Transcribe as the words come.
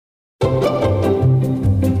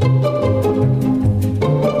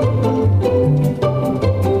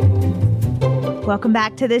Welcome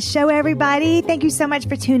back to this show, everybody. Thank you so much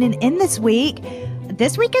for tuning in this week.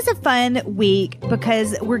 This week is a fun week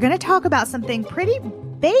because we're going to talk about something pretty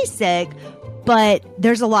basic, but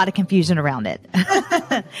there's a lot of confusion around it.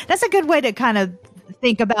 That's a good way to kind of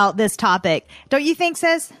think about this topic. Don't you think,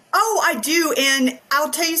 sis? Oh, I do. And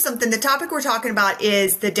I'll tell you something. The topic we're talking about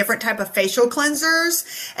is the different type of facial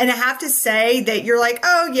cleansers. And I have to say that you're like,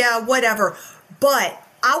 oh yeah, whatever. But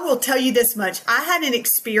I will tell you this much. I had an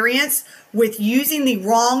experience with using the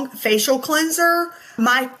wrong facial cleanser.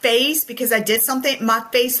 My face, because I did something, my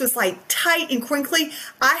face was like tight and crinkly.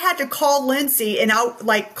 I had to call Lindsay, and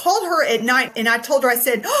I called her at night, and I told her, I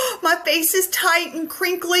said, oh, my face is tight and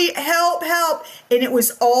crinkly. Help, help. And it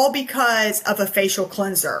was all because of a facial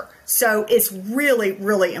cleanser. So it's really,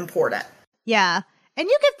 really important. Yeah. And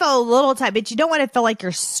you can feel a little tight, but you don't want to feel like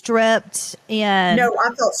you're stripped. And no,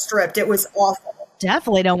 I felt stripped. It was awful.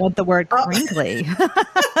 Definitely don't want the word crinkly.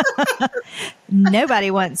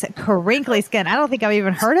 Nobody wants crinkly skin. I don't think I've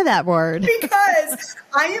even heard of that word. Because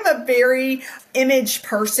I am a very image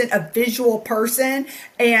person, a visual person,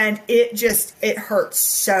 and it hurts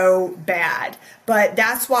so bad. But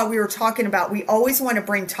that's why we were talking about, we always want to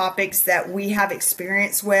bring topics that we have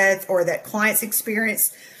experience with or that clients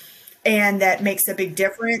experience, and that makes a big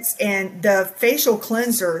difference. And the facial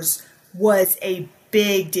cleansers was a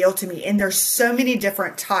big deal to me. And there's so many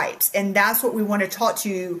different types. And that's what we want to talk to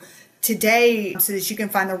you today so that you can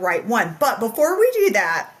find the right one. But before we do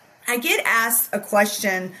that, I get asked a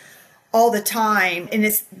question all the time. And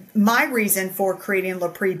it's my reason for creating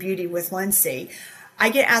LaPree Beauty with Lindsay. I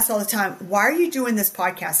get asked all the time, why are you doing this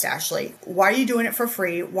podcast, Ashley? Why are you doing it for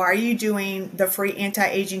free? Why are you doing the free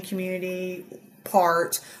anti-aging community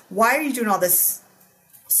part? Why are you doing all this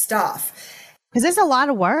stuff? Because it's a lot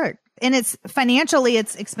of work. And it's financially,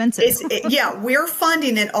 it's expensive. We're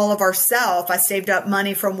funding it all of ourselves. I saved up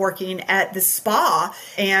money from working at the spa,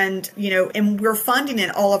 and we're funding it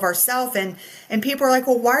all of ourselves. And people are like,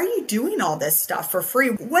 well, why are you doing all this stuff for free?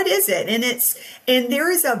 What is it? And there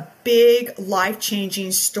is a big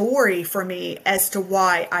life-changing story for me as to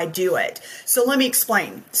why I do it. So let me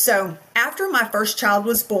explain. So after my first child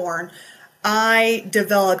was born, I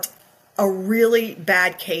developed a really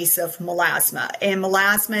bad case of melasma. And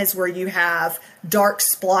melasma is where you have dark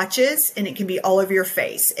splotches, and it can be all over your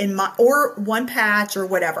face or one patch or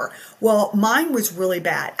whatever. Well, mine was really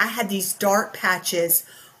bad. I had these dark patches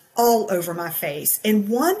all over my face. And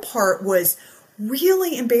one part was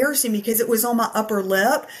really embarrassing because it was on my upper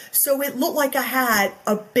lip. So it looked like I had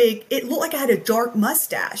a dark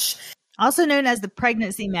mustache. Also known as the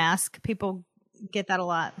pregnancy mask. People get that a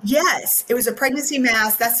lot. Yes, it was a pregnancy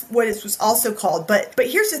mask. That's what it was also called. But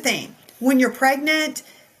here's the thing. When you're pregnant,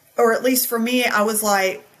 or at least for me, I was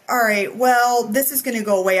like, all right, well, this is going to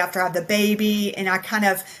go away after I have the baby. And I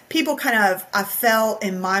felt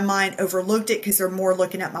in my mind overlooked it because they're more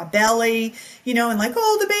looking at my belly, and like,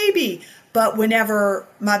 oh, the baby. But whenever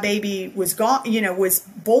my baby was was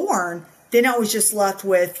born, then I was just left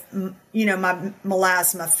with, my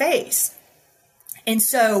melasma face. And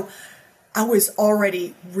so I was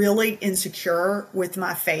already really insecure with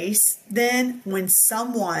my face then when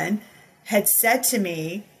someone had said to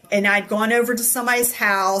me, and I'd gone over to somebody's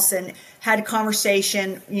house and had a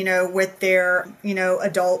conversation, with their,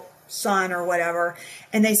 adult son or whatever.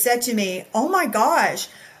 And they said to me, oh my gosh,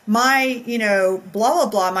 my, blah,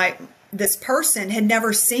 blah, blah, this person had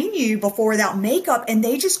never seen you before without makeup, and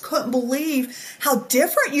they just couldn't believe how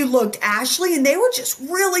different you looked, Ashley, and they were just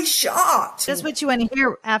really shocked. That's what you want to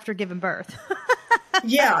hear after giving birth.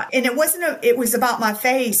 Yeah, and it was about my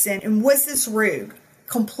face, and was this rude?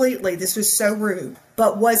 Completely, this was so rude.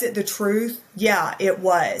 But was it the truth? Yeah, it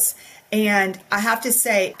was. And I have to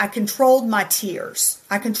say, I controlled my tears.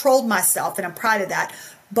 I controlled myself, and I'm proud of that.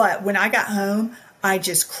 But when I got home, I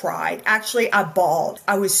just cried. Actually, I bawled.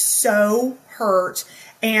 I was so hurt,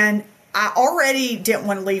 and I already didn't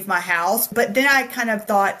want to leave my house, but then I kind of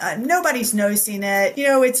thought, nobody's noticing it.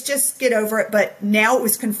 It's just get over it. But now it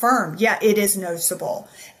was confirmed. Yeah, it is noticeable.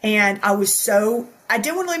 And I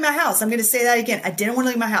didn't want to leave my house. I'm going to say that again. I didn't want to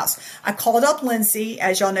leave my house. I called up Lindsay.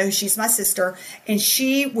 As y'all know, she's my sister, and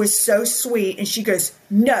she was so sweet. And she goes,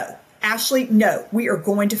 no, Ashley, no, we are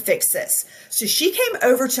going to fix this. So she came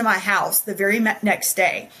over to my house the very next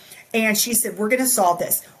day, and she said, we're going to solve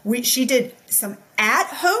this. She did some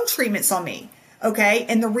at-home treatments on me, okay?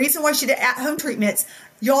 And the reason why she did at-home treatments,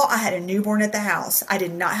 y'all, I had a newborn at the house. I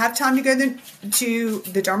did not have time to go to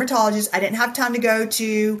the dermatologist. I didn't have time to go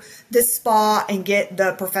to the spa and get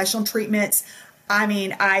the professional treatments. I mean,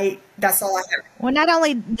 that's all I had. Well, not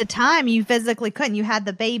only the time, you physically couldn't. You had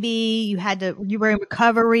the baby. You were in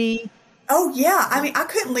recovery. Oh, yeah. I mean, I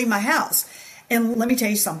couldn't leave my house. And let me tell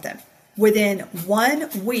you something. Within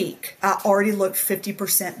 1 week, I already looked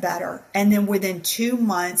 50% better. And then within 2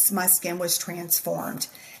 months, my skin was transformed.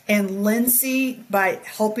 And Lindsay, by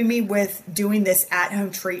helping me with doing this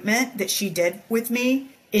at-home treatment that she did with me,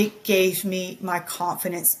 it gave me my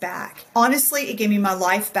confidence back. Honestly, it gave me my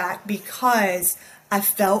life back because I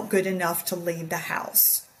felt good enough to leave the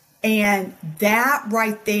house. And that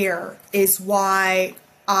right there is why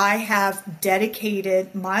I have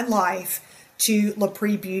dedicated my life to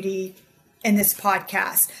LaPree Beauty in this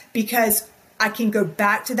podcast, because I can go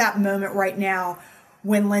back to that moment right now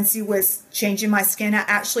when Lindsay was changing my skin. I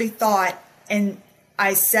actually thought, and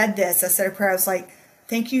I said a prayer, I was like,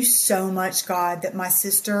 thank you so much, God, that my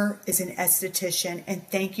sister is an esthetician, and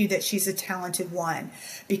thank you that she's a talented one.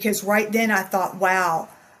 Because right then I thought, wow,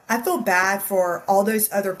 I feel bad for all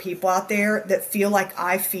those other people out there that feel like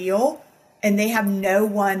I feel, and they have no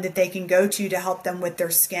one that they can go to help them with their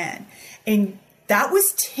skin. And that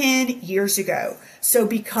was 10 years ago. So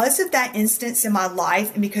because of that instance in my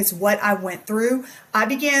life and because what I went through, I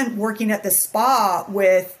began working at the spa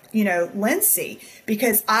with, Lindsay,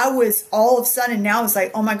 because I was all of a sudden now I was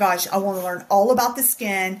like, oh my gosh, I want to learn all about the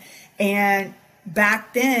skin. And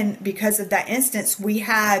back then, because of that instance, we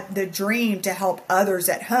had the dream to help others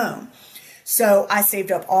at home. So I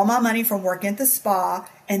saved up all my money from working at the spa,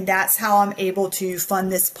 and that's how I'm able to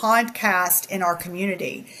fund this podcast in our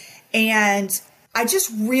community. And I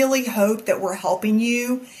just really hope that we're helping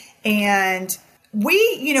you. And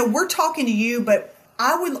we're talking to you, but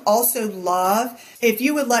I would also love if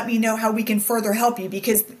you would let me know how we can further help you,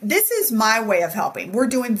 because this is my way of helping. We're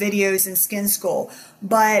doing videos in Skin School,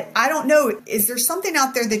 but I don't know, is there something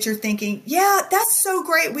out there that you're thinking, yeah, that's so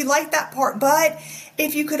great, we like that part, but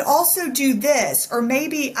if you could also do this, or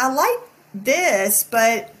maybe I like this,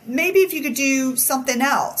 but maybe if you could do something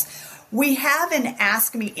else. We have an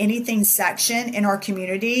Ask Me Anything section in our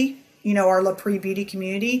community, our LaPree Beauty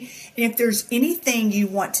community. And if there's anything you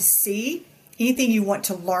want to see, anything you want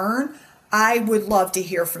to learn, I would love to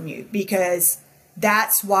hear from you, because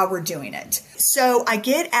that's why we're doing it. So I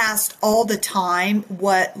get asked all the time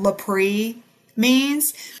what LaPree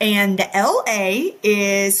means, and the LA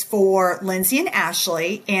is for Lindsay and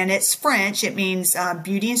Ashley, and it's French. It means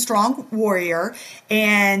beauty and strong warrior,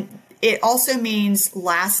 and it also means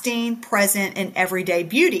lasting, present, and everyday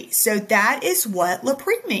beauty. So that is what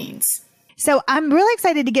LaPree means. So I'm really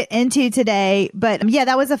excited to get into today, but yeah,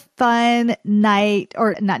 that was a fun night,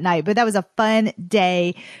 or not night, but that was a fun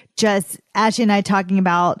day. Just Ashley and I talking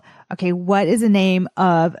about, okay, what is the name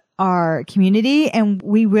of our community? And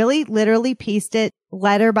we really literally pieced it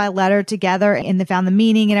letter by letter together and found the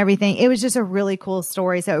meaning and everything. It was just a really cool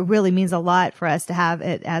story. So it really means a lot for us to have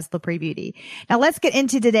it as LaPree Beauty. Now let's get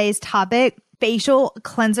into today's topic. Facial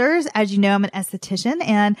cleansers. As you know, I'm an esthetician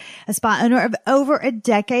and a spa owner of over a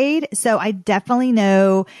decade. So I definitely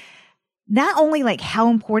know not only like how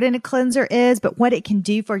important a cleanser is, but what it can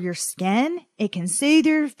do for your skin. It can soothe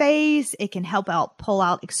your face. It can help out, pull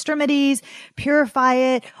out extremities, purify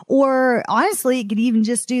it, or honestly, it could even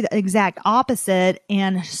just do the exact opposite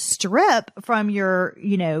and strip from your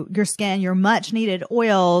skin, your much needed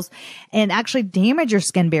oils, and actually damage your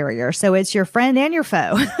skin barrier. So it's your friend and your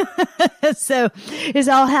foe. So it's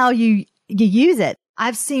all how you use it.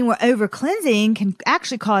 I've seen where over cleansing can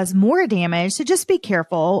actually cause more damage. So just be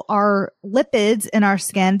careful. Our lipids in our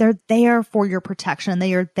skin, they're there for your protection.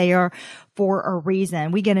 They are there for a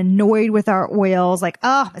reason. We get annoyed with our oils, like,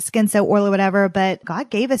 oh, my skin's so oily, whatever. But God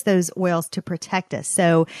gave us those oils to protect us.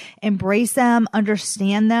 So embrace them,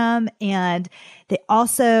 understand them, and they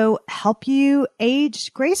also help you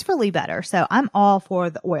age gracefully better. So I'm all for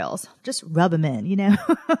the oils. Just rub them in,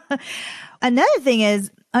 Another thing is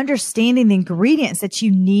understanding the ingredients that you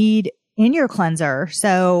need in your cleanser.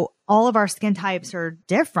 So all of our skin types are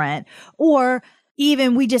different, or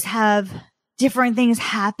even we just have different things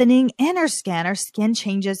happening in our skin. Our skin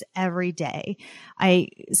changes every day.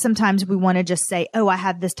 Sometimes we want to just say, oh, I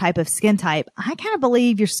have this type of skin type. I kind of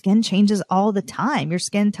believe your skin changes all the time. Your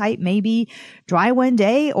skin type may be dry one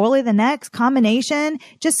day, oily the next, combination.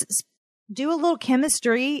 Just do a little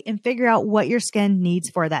chemistry and figure out what your skin needs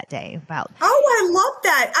for that day. Oh, I love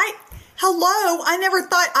that. I never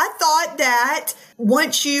thought, I thought that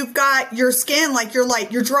once you've got your skin,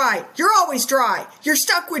 you're dry. You're always dry. You're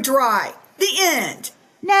stuck with dry. The end.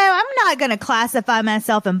 No, I'm not going to classify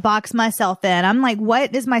myself and box myself in. I'm like,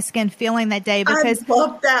 what is my skin feeling that day? Because I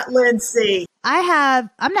love that, Lindsay. I'm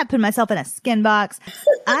not putting myself in a skin box.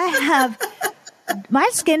 My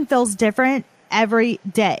skin feels different every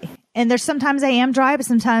day. And there's sometimes I am dry, but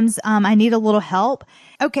sometimes I need a little help.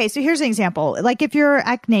 Okay, so here's an example. Like if you're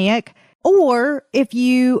acneic, Or if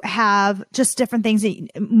you have just different things,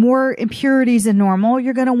 more impurities than normal,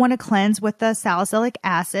 you're going to want to cleanse with the salicylic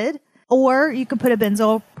acid, or you can put a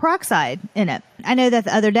benzoyl peroxide in it. I know that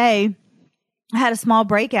the other day I had a small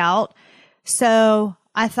breakout. So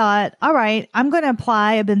I thought, all right, I'm going to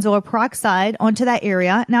apply a benzoyl peroxide onto that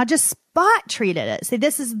area. Now just spot treated it. See,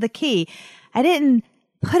 this is the key. I didn't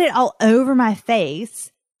put it all over my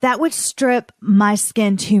face. That would strip my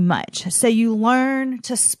skin too much. So you learn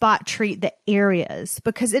to spot treat the areas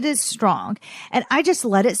because it is strong. And I just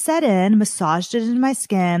let it set in, massaged it into my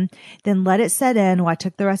skin, then let it set in while I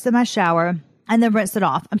took the rest of my shower and then rinsed it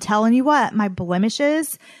off. I'm telling you what, my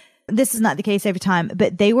blemishes, this is not the case every time,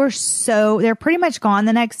 but they're pretty much gone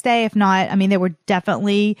the next day. If not, I mean, they were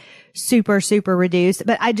definitely super, super reduced,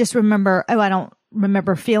 but I just remember, I don't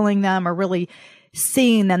remember feeling them or really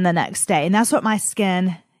seeing them the next day. And that's what my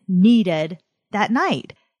skin needed that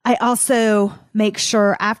night. I also make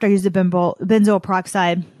sure after I use the benzoyl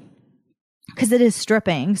peroxide, because it is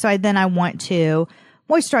stripping. So I want to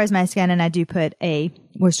moisturize my skin, and I do put a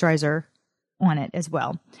moisturizer on it as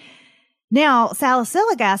well. Now,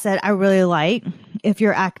 salicylic acid, I really like if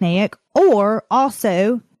you're acneic, or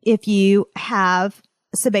also if you have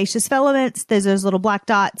sebaceous filaments. There's those little black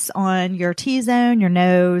dots on your T-zone, your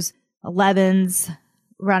nose, 11s,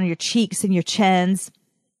 around your cheeks and your chins.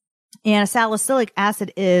 And a salicylic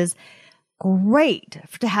acid is great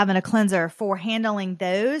to have in a cleanser for handling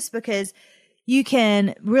those because you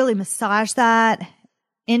can really massage that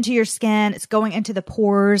into your skin. It's going into the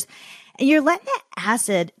pores and you're letting that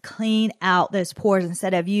acid clean out those pores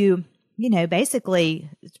instead of you basically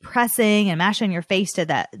pressing and mashing your face to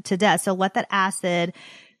death. So let that acid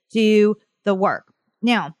do the work.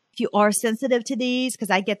 Now, if you are sensitive to these, because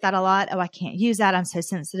I get that a lot. Oh, I can't use that. I'm so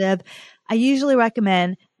sensitive. I usually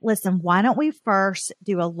recommend, listen, why don't we first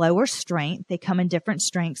do a lower strength? They come in different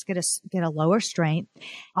strengths. Get a lower strength.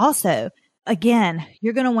 Also, again,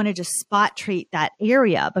 you're going to want to just spot treat that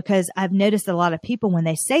area because I've noticed a lot of people when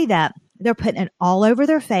they say that, they're putting it all over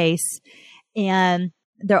their face and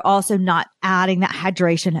they're also not adding that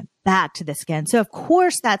hydration back to the skin. So of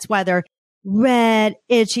course, that's why they're red,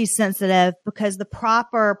 itchy, sensitive, because the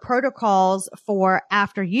proper protocols for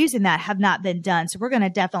after using that have not been done. So we're going to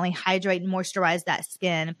definitely hydrate and moisturize that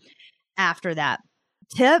skin after that.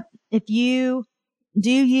 Tip, if you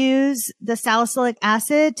do use the salicylic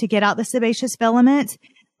acid to get out the sebaceous filament,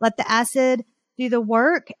 let the acid do the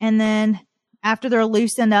work. And then after they're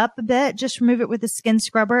loosened up a bit, just remove it with a skin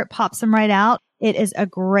scrubber. It pops them right out. It is a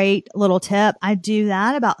great little tip. I do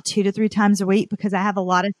that about 2 to 3 times a week because I have a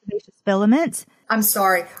lot of sebaceous filaments. I'm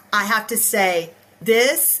sorry. I have to say,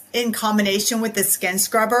 this in combination with the skin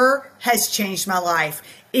scrubber has changed my life.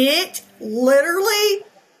 It literally,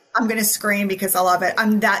 I'm going to scream because I love it.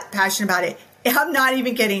 I'm that passionate about it. I'm not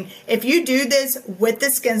even kidding. If you do this with the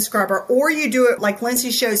skin scrubber or you do it like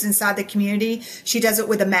Lindsay shows inside the community, she does it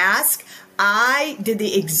with a mask. I did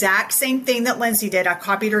the exact same thing that Lindsay did. I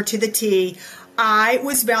copied her to the T. I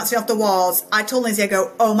was bouncing off the walls. I told Lindsay, I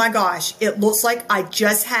go, oh my gosh, it looks like I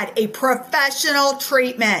just had a professional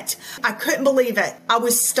treatment. I couldn't believe it. I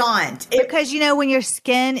was stunned. Because, when your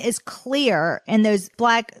skin is clear and those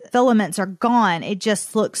black filaments are gone, it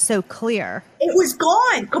just looks so clear. It was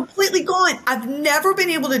gone, completely gone. I've never been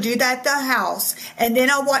able to do that at the house. And then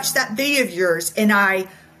I watched that video of yours and I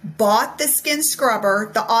bought the skin scrubber,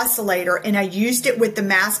 the oscillator, and I used it with the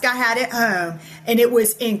mask I had at home, and it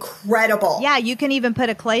was incredible. Yeah, you can even put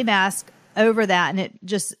a clay mask over that, and it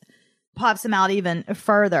just pops them out even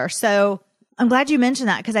further. So I'm glad you mentioned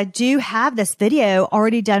that because I do have this video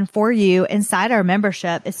already done for you inside our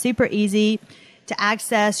membership. It's super easy to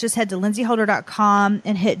access. Just head to lindsayholder.com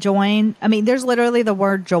and hit join. I mean, there's literally the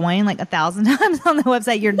word join like 1,000 times on the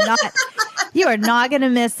website. You are not going to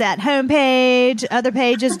miss that homepage, other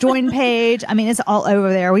pages, join page. I mean, it's all over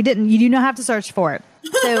there. You do not have to search for it.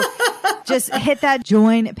 So just hit that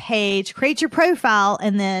join page, create your profile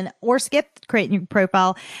or skip creating your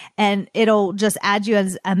profile and it'll just add you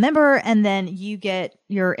as a member and then you get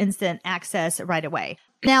your instant access right away.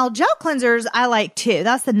 Now, gel cleansers, I like too.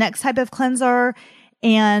 That's the next type of cleanser.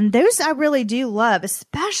 And those I really do love,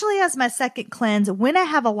 especially as my second cleanse when I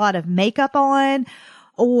have a lot of makeup on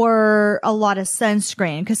or a lot of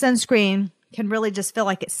sunscreen, because sunscreen can really just feel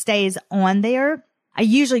like it stays on there. I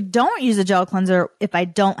usually don't use a gel cleanser if I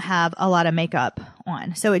don't have a lot of makeup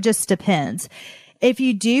on. So it just depends. If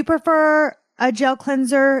you do prefer a gel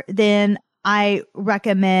cleanser, then I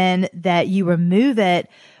recommend that you remove it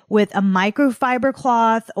with a microfiber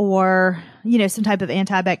cloth or, some type of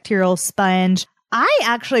antibacterial sponge. I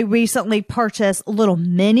actually recently purchased little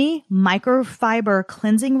mini microfiber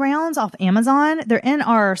cleansing rounds off Amazon. They're in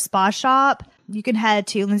our spa shop. You can head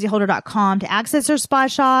to lindsayholder.com to access our spa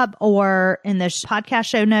shop, or in the podcast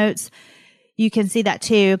show notes, you can see that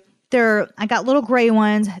too. I got little gray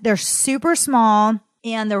ones. They're super small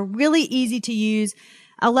and they're really easy to use.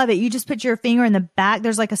 I love it. You just put your finger in the back.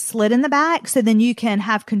 There's like a slit in the back. So then you can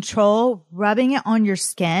have control rubbing it on your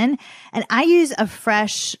skin. And I use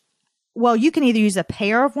you can either use a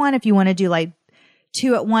pair of one if you want to do like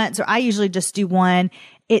 2 at once, or I usually just do one.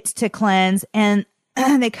 It's to cleanse, and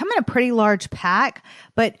they come in a pretty large pack,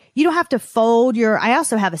 but you don't have to fold I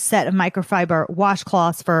also have a set of microfiber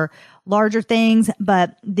washcloths for larger things,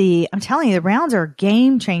 but I'm telling you, the rounds are a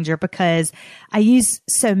game changer because I use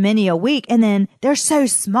so many a week, and then they're so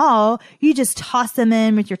small. You just toss them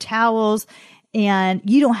in with your towels and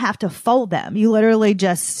you don't have to fold them. You literally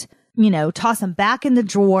just, toss them back in the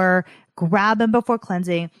drawer, grab them before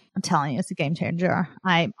cleansing. I'm telling you, it's a game changer.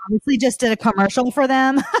 I obviously just did a commercial for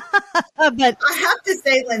them, but I have to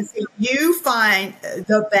say, Lindsay, you find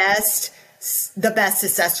the best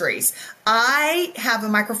accessories. I have a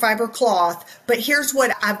microfiber cloth, but here's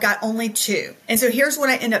what I've got: only 2. And so here's what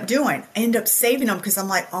I end up doing. I end up saving them because I'm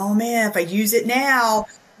like, oh man, if I use it now,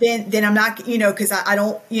 then I'm not, because I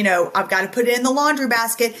don't, I've got to put it in the laundry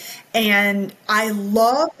basket. And I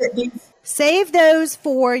love that save those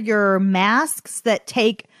for your masks that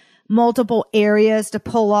take multiple areas to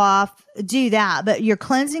pull off. Do that. But you're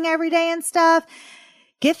cleansing every day and stuff,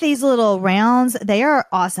 get these little rounds. They are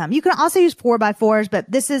awesome. You can also use 4x4s, but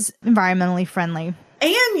this is environmentally friendly. And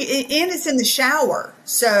it's in the shower.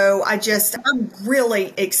 So I'm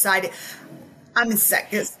really excited. I'm in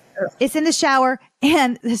seconds. It's in the shower,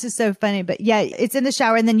 and this is so funny, but yeah, it's in the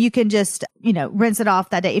shower, and then you can just, rinse it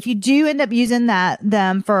off that day. If you do end up using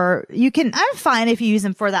I'm fine if you use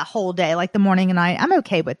them for that whole day, like the morning and night. I'm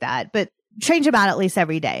okay with that, but change them out at least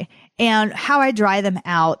every day. And how I dry them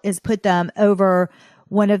out is put them over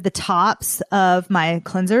one of the tops of my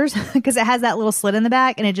cleansers because it has that little slit in the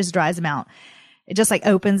back, and it just dries them out. It just like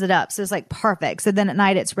opens it up. So it's like perfect. So then at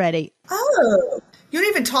night it's ready. Oh, you don't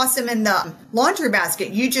even toss them in the laundry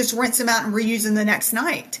basket. You just rinse them out and reuse them the next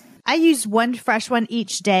night. I use one fresh one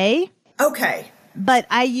each day. Okay. But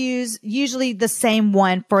I use usually the same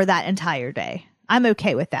one for that entire day. I'm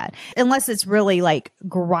okay with that. Unless it's really like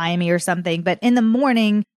grimy or something. But in the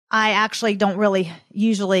morning, I actually don't really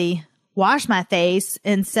usually wash my face.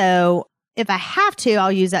 And so if I have to,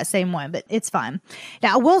 I'll use that same one, but it's fine.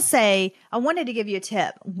 Now, I will say, I wanted to give you a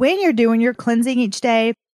tip. When you're doing your cleansing each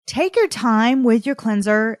day, take your time with your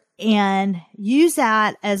cleanser and use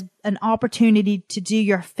that as an opportunity to do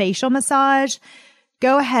your facial massage.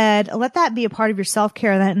 Go ahead, let that be a part of your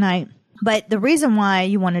self-care that night. But the reason why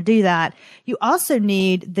you want to do that, you also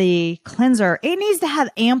need the cleanser. It needs to have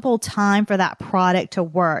ample time for that product to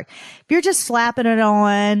work. If you're just slapping it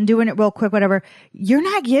on, doing it real quick, whatever, you're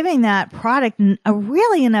not giving that product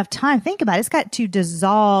really enough time. Think about it. It's got to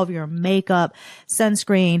dissolve your makeup,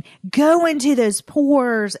 sunscreen, go into those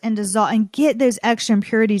pores and dissolve and get those extra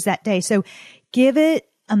impurities that day. So give it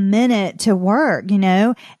a minute to work,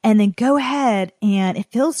 and then go ahead, and it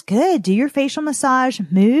feels good. Do your facial massage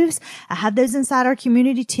moves. I have those inside our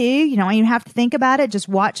community too. You don't even have to think about it. Just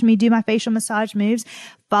watch me do my facial massage moves.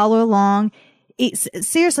 Follow along. It's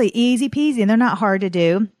seriously easy peasy, and they're not hard to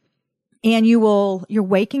do. And you're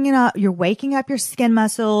waking up your skin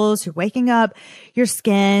muscles, you're waking up your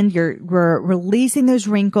skin, we're releasing those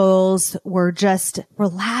wrinkles, we're just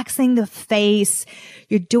relaxing the face,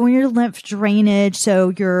 you're doing your lymph drainage,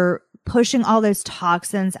 so you're pushing all those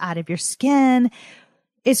toxins out of your skin.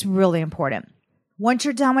 It's really important. Once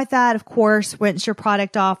you're done with that, of course, rinse your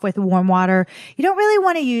product off with warm water. You don't really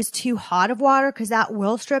want to use too hot of water because that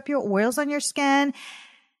will strip your oils on your skin.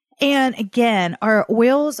 And again, our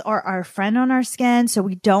oils are our friend on our skin, so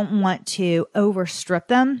we don't want to overstrip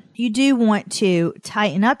them. You do want to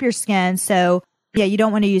tighten up your skin, so yeah, you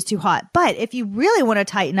don't want to use too hot. But if you really want to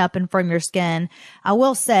tighten up and firm your skin, I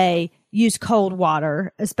will say use cold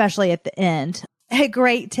water, especially at the end. A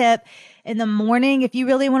great tip in the morning, if you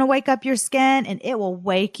really want to wake up your skin and it will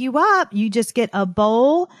wake you up, you just get a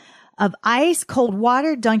bowl of ice, cold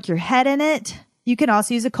water, dunk your head in it. You can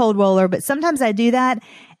also use a cold roller, but sometimes I do that.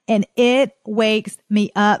 And it wakes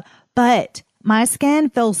me up, but my skin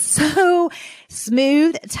feels so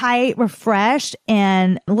smooth, tight, refreshed,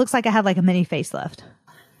 and it looks like I have like a mini facelift.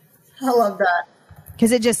 I love that.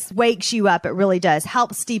 Because it just wakes you up. It really does.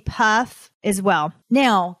 Helps depuff as well.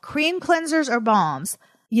 Now, cream cleansers or balms,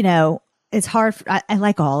 it's hard. I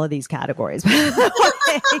like all of these categories.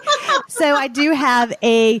 So I do have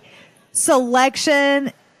a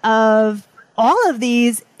selection of all of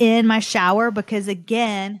these in my shower because,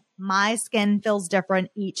 again, my skin feels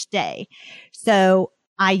different each day. So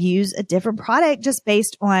I use a different product just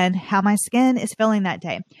based on how my skin is feeling that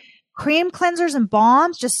day. Cream cleansers and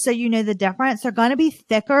balms, just so you know the difference, they're going to be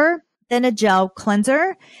thicker than a gel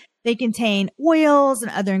cleanser. They contain oils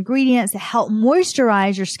and other ingredients that help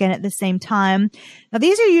moisturize your skin at the same time. Now,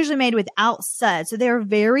 these are usually made without suds, so they're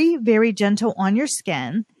very, very gentle on your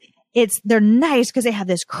skin. They're nice because they have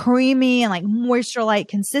this creamy and like moisture-like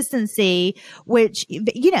consistency, which,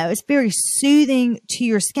 it's very soothing to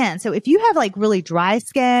your skin. So if you have like really dry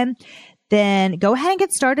skin, then go ahead and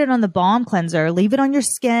get started on the balm cleanser. Leave it on your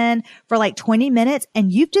skin for like 20 minutes and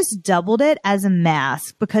you've just doubled it as a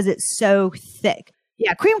mask because it's so thick.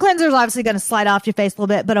 Yeah, cream cleanser is obviously going to slide off your face a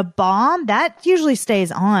little bit, but a balm, that usually stays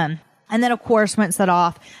on. And then, of course, rinse that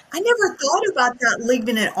off. I never thought about that,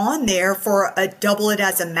 leaving it on there for a double it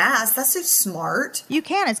as a mask. That's so smart. You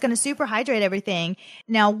can. It's going to super hydrate everything.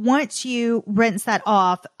 Now, once you rinse that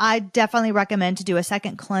off, I definitely recommend to do a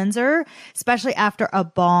second cleanser, especially after a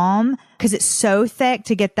balm, because it's so thick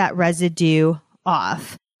to get that residue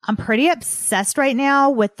off. I'm pretty obsessed right now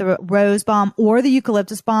with the rose balm or the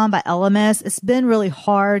eucalyptus balm by Elemis. It's been really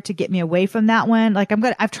hard to get me away from that one. Like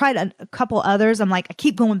I've tried a couple others. I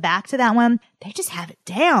keep going back to that one. They just have it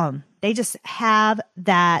down. They just have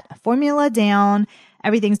that formula down.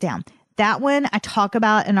 Everything's down. That one I talk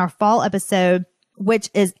about in our fall episode, which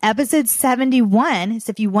is episode 71. So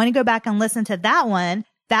if you want to go back and listen to that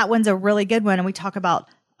one's a really good one. And we talk about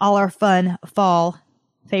all our fun fall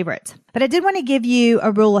favorites. But I did want to give you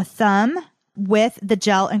a rule of thumb with the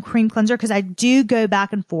gel and cream cleanser because I do go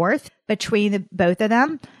back and forth between both of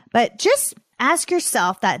them. But just ask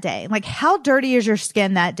yourself that day, like how dirty is your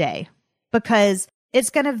skin that day? Because it's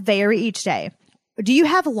going to vary each day. Do you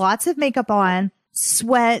have lots of makeup on,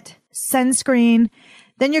 sweat, sunscreen?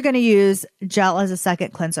 Then you're going to use gel as a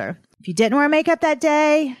second cleanser. If you didn't wear makeup that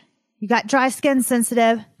day, you got dry skin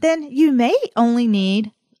sensitive, then you may only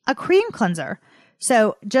need a cream cleanser.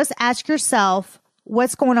 So just ask yourself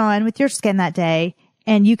what's going on with your skin that day,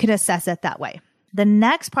 and you can assess it that way. The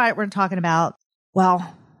next product we're talking about,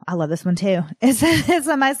 well, I love this one too. It's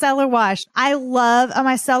a micellar wash. I love a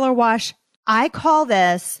micellar wash. I call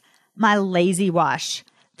this my lazy wash.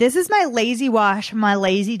 This is my lazy wash, my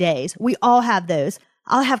lazy days. We all have those.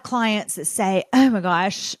 I'll have clients that say, oh my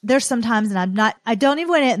gosh, there's sometimes, and I don't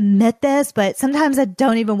even want to admit this, but sometimes I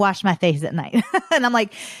don't even wash my face at night. And I'm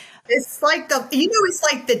like, it's like it's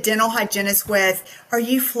like the dental hygienist with, are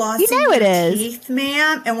you flossing your teeth,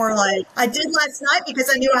 ma'am? And we're like, I did last night because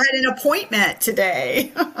I knew I had an appointment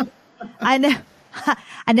today. I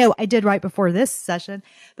know I did right before this session.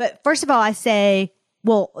 But first of all, I say,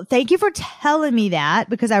 well, thank you for telling me that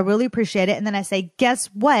because I really appreciate it. And then I say, guess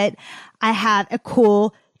what? I have a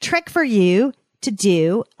cool trick for you to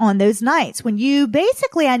do on those nights when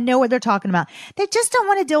I know what they're talking about. They just don't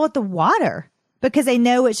want to deal with the water. Because they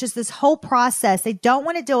know it's just this whole process. They don't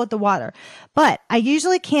want to deal with the water. But I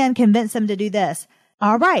usually can convince them to do this.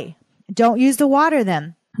 All right. Don't use the water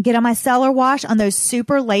then. Get a micellar wash on those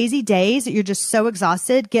super lazy days that you're just so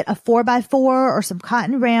exhausted. Get a 4x4 or some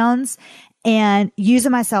cotton rounds and use a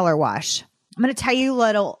micellar wash. I'm going to tell you a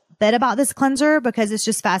little bit about this cleanser because it's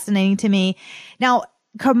just fascinating to me. Now,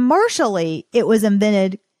 commercially, it was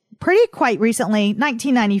invented quite recently,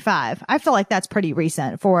 1995. I feel like that's pretty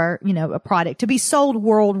recent for, a product to be sold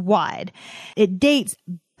worldwide. It dates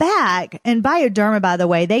back, and Bioderma, by the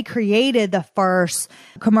way, they created the first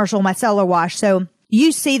commercial micellar wash. So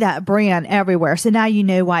you see that brand everywhere. So now you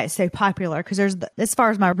know why it's so popular because as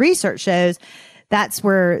far as my research shows, that's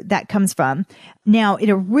where that comes from. Now,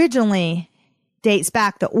 it originally dates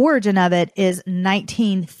back, the origin of it is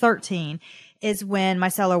 1913 is when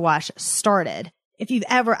micellar wash started. If you've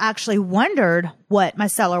ever actually wondered what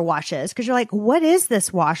micellar wash is, because you're like, what is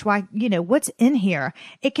this wash? Why, what's in here?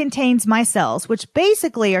 It contains micelles, which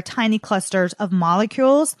basically are tiny clusters of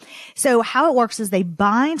molecules. So how it works is they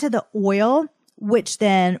bind to the oil, which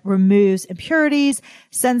then removes impurities,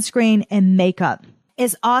 sunscreen, and makeup.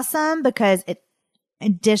 It's awesome because it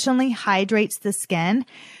additionally hydrates the skin.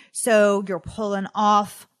 So you're pulling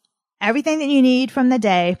off everything that you need from the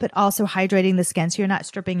day, but also hydrating the skin. So you're not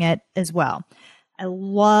stripping it as well. I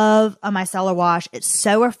love a micellar wash. It's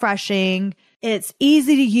so refreshing. It's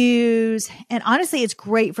easy to use. And honestly, it's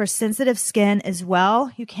great for sensitive skin as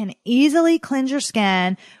well. You can easily cleanse your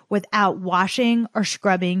skin without washing or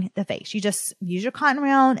scrubbing the face. You just use your cotton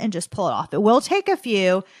round and just pull it off. It will take a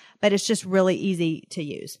few, but it's just really easy to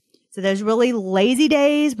use. So those really lazy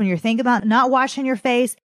days when you're thinking about not washing your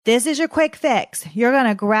face, this is your quick fix. You're going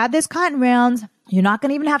to grab this cotton rounds, You're not going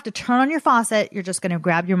to even have to turn on your faucet. You're just going to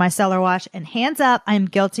grab your micellar wash, and hands up, I'm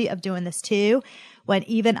guilty of doing this too. When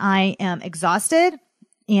even I am exhausted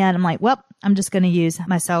and I'm like, well, I'm just going to use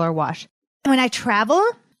micellar wash. When I travel,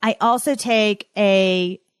 I also take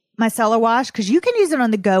a micellar wash because you can use it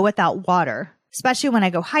on the go without water, especially when I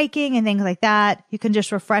go hiking and things like that. You can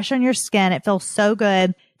just refresh on your skin. It feels so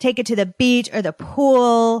good. Take it to the beach or the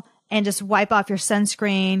pool and just wipe off your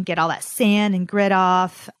sunscreen, get all that sand and grit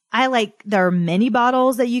off. There are mini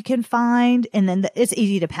bottles that you can find, and then it's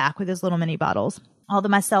easy to pack with those little mini bottles. All the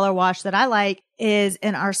micellar wash that I like is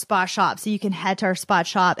in our spa shop. So you can head to our spa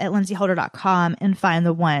shop at lindsayholder.com and find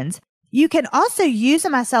the ones. You can also use a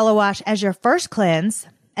micellar wash as your first cleanse,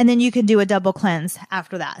 and then you can do a double cleanse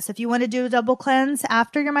after that. So if you want to do a double cleanse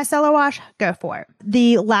after your micellar wash, go for it.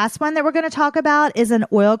 The last one that we're going to talk about is an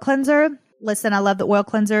oil cleanser. Listen, I love the oil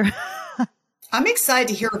cleanser. I'm excited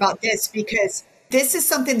to hear about this because this is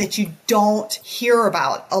something that you don't hear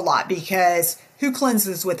about a lot, because who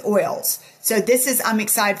cleanses with oils? So I'm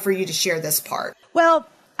excited for you to share this part. Well,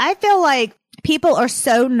 I feel like people are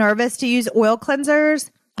so nervous to use oil cleansers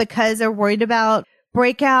because they're worried about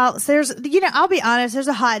breakouts. I'll be honest, there's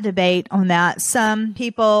a hot debate on that. Some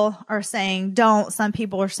people are saying don't, some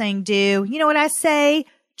people are saying do. You know what I say?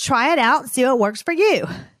 Try it out and see what works for you.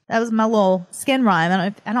 That was my little skin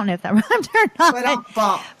rhyme. I don't know if that rhymed or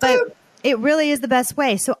not. But it really is the best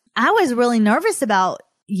way. So I was really nervous about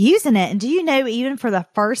using it. And do you know, even for the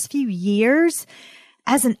first few years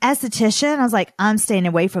as an esthetician, I was like, I'm staying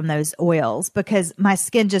away from those oils because my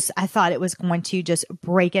skin I thought it was going to just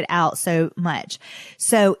break it out so much.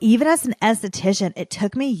 So even as an esthetician, it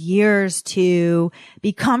took me years to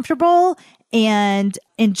be comfortable and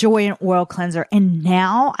enjoy an oil cleanser. And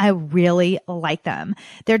now I really like them.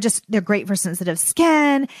 They're great for sensitive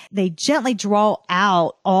skin. They gently draw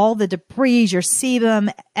out all the debris, your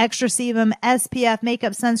sebum, extra sebum, SPF,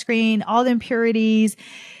 makeup, sunscreen, all the impurities.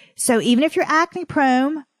 So even if you're acne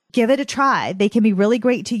prone, give it a try. They can be really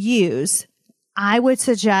great to use. I would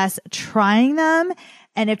suggest trying them.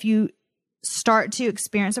 And if you start to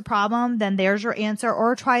experience a problem, then there's your answer,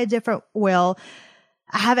 or try a different oil.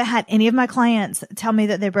 I haven't had any of my clients tell me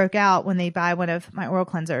that they broke out when they buy one of my oil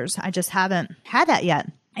cleansers. I just haven't had that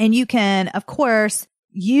yet. And you can, of course,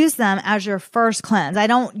 use them as your first cleanse. I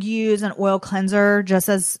don't use an oil cleanser just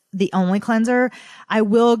as the only cleanser. I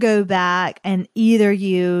will go back and either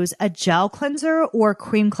use a gel cleanser or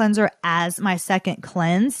cream cleanser as my second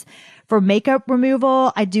cleanse. For makeup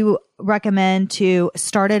removal, I do recommend to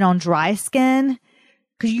start it on dry skin,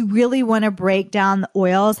 because you really want to break down the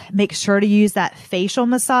oils. Make sure to use that facial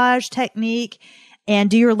massage technique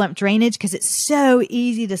and do your lymph drainage, because it's so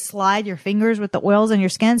easy to slide your fingers with the oils on your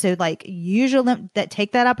skin. So use your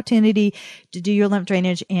take that opportunity to do your lymph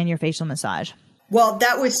drainage and your facial massage. Well,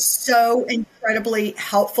 that was so incredibly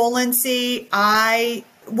helpful, Lindsay.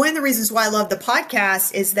 One of the reasons why I love the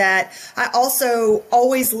podcast is that I also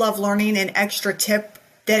always love learning an extra tip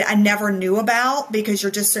that I never knew about, because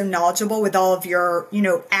you're just so knowledgeable with all of your,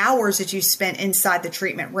 hours that you spent inside the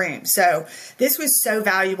treatment room. So this was so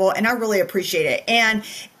valuable, and I really appreciate it. And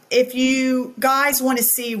if you guys want to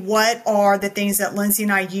see what are the things that Lindsay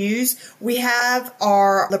and I use, we have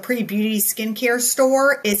our La Pretty Beauty skincare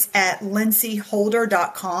store. It's at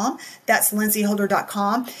lindsayholder.com. That's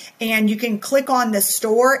lindsayholder.com. And you can click on the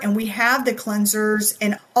store, and we have the cleansers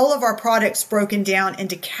and all of our products broken down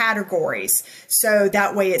into categories. So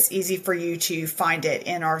that way it's easy for you to find it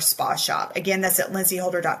in our spa shop. Again, that's at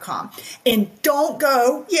lindsayholder.com. And don't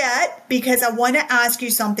go yet, because I want to ask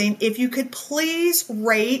you something. If you could please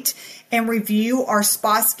rate and review our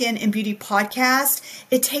Spa Skin and Beauty podcast.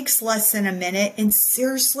 It takes less than a minute, and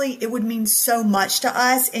seriously, it would mean so much to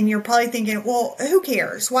us. And you're probably thinking, well, who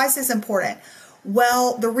cares? Why is this important?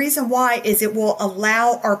 Well, the reason why is it will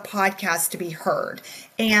allow our podcast to be heard.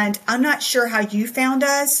 And I'm not sure how you found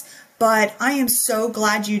us, but I am so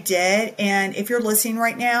glad you did. And if you're listening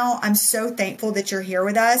right now, I'm so thankful that you're here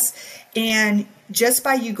with us. And just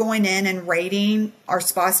by you going in and rating our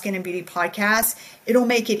Spa Skin and Beauty podcast, it'll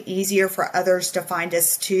make it easier for others to find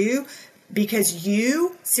us too, because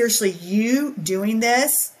you doing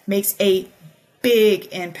this makes a big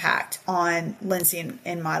impact on Lindsay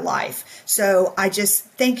and my life. So I just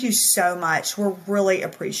thank you so much. We're really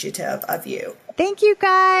appreciative of you. Thank you,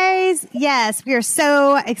 guys. Yes, we are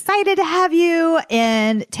so excited to have you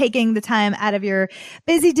and taking the time out of your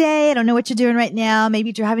busy day. I don't know what you're doing right now.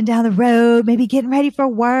 Maybe driving down the road, maybe getting ready for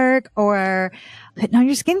work, or putting on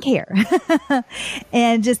your skincare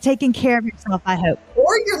and just taking care of yourself, I hope.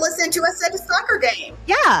 Or you're listening to us at a soccer game.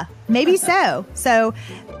 Yeah. maybe so. So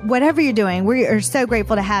whatever you're doing, we are so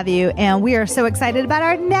grateful to have you. And we are so excited about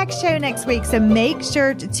our next show next week. So make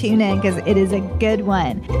sure to tune in because it is a good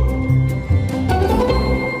one.